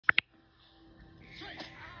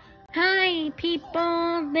Hi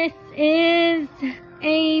people, this is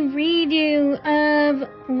a redo of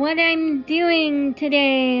what I'm doing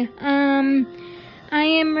today. I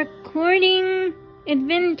am recording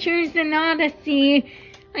Adventures in Odyssey.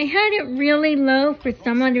 I had it really low for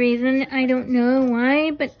some odd reason. I don't know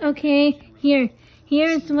why, but okay,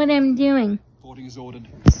 here's what I'm doing. Boarding is ordered,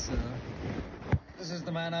 sir. This is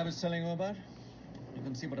the man I was telling you about. You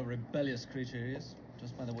can see what a rebellious creature he is,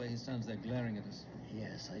 just by the way he stands there glaring at us.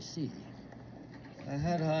 Yes, I see. I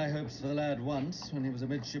had high hopes for the lad once, when he was a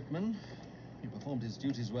midshipman. He performed his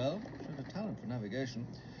duties well, showed a talent for navigation.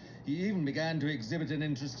 He even began to exhibit an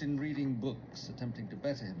interest in reading books, attempting to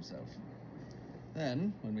better himself.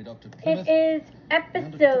 Then, when we docked at Plymouth... It is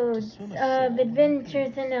episodes of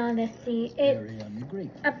Adventures in Odyssey. It's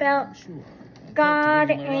about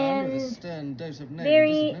God and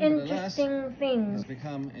very interesting things.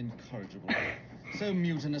 Become incorrigible. So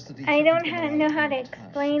mutinous that I don't know how to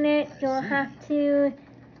explain it. You'll have to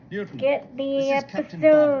get the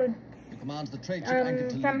episodes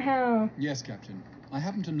somehow. Yes, Captain. I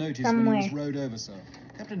happened to notice Somewhere. when he was rowed over, sir.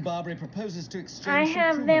 Captain Barbary proposes to exchange I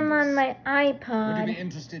have them on my Would you be iPod.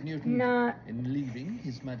 interested, Newton, Not. in leaving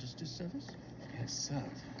His Majesty's service? Yes, sir.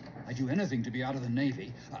 I'd do anything to be out of the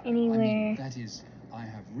Navy. Anywhere. I mean, that is, I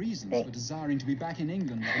have reasons for desiring to be back in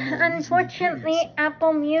England. for more Unfortunately, reasonable periods.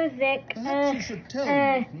 Apple Music Perhaps you should tell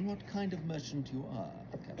Newton what kind of merchant you are,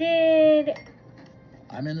 Captain. did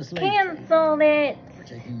I'm in the slave cancel it. We're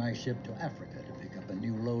taking my ship to Africa to pick up a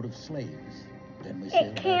new load of slaves. Then we It sail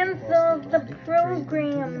back across canceled the Atlantic to trade them to the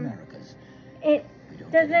program. Americas. It We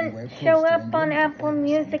don't get anywhere doesn't close show to up on England Apple for quite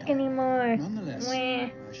Music some time. anymore. Nonetheless, Meh.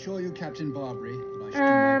 I assure you, Captain Barbary, that I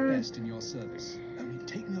shall do my best in your service. Only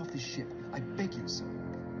take me off this ship. I beg you, sir.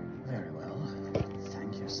 Very well.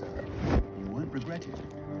 Thank you, sir. You won't regret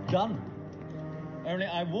it. Done. Only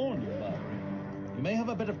I warn you, Barbary. You may have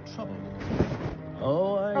a bit of trouble.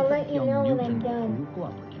 Oh, I'll I let think you young know when Newton I'm done. will prove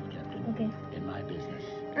cooperative, Captain. Okay. In my business.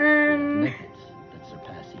 We have Um, methods that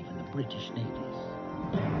surpass even the British navies.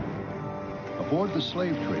 Aboard the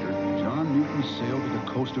slave trader, John Newton sailed to the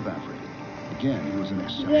coast of Africa. Again, he was an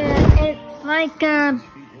exception. yeah, it's like a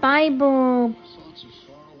Bible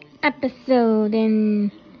episode,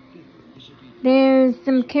 and there's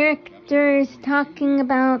some characters talking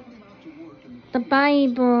about the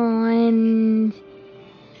Bible and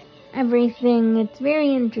everything. It's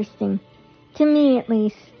very interesting. To me, at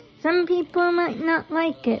least. Some people might not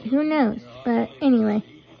like it. Who knows? But anyway.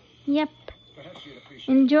 Yep.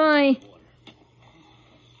 Enjoy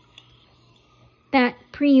that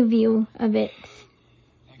preview of it.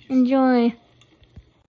 Enjoy.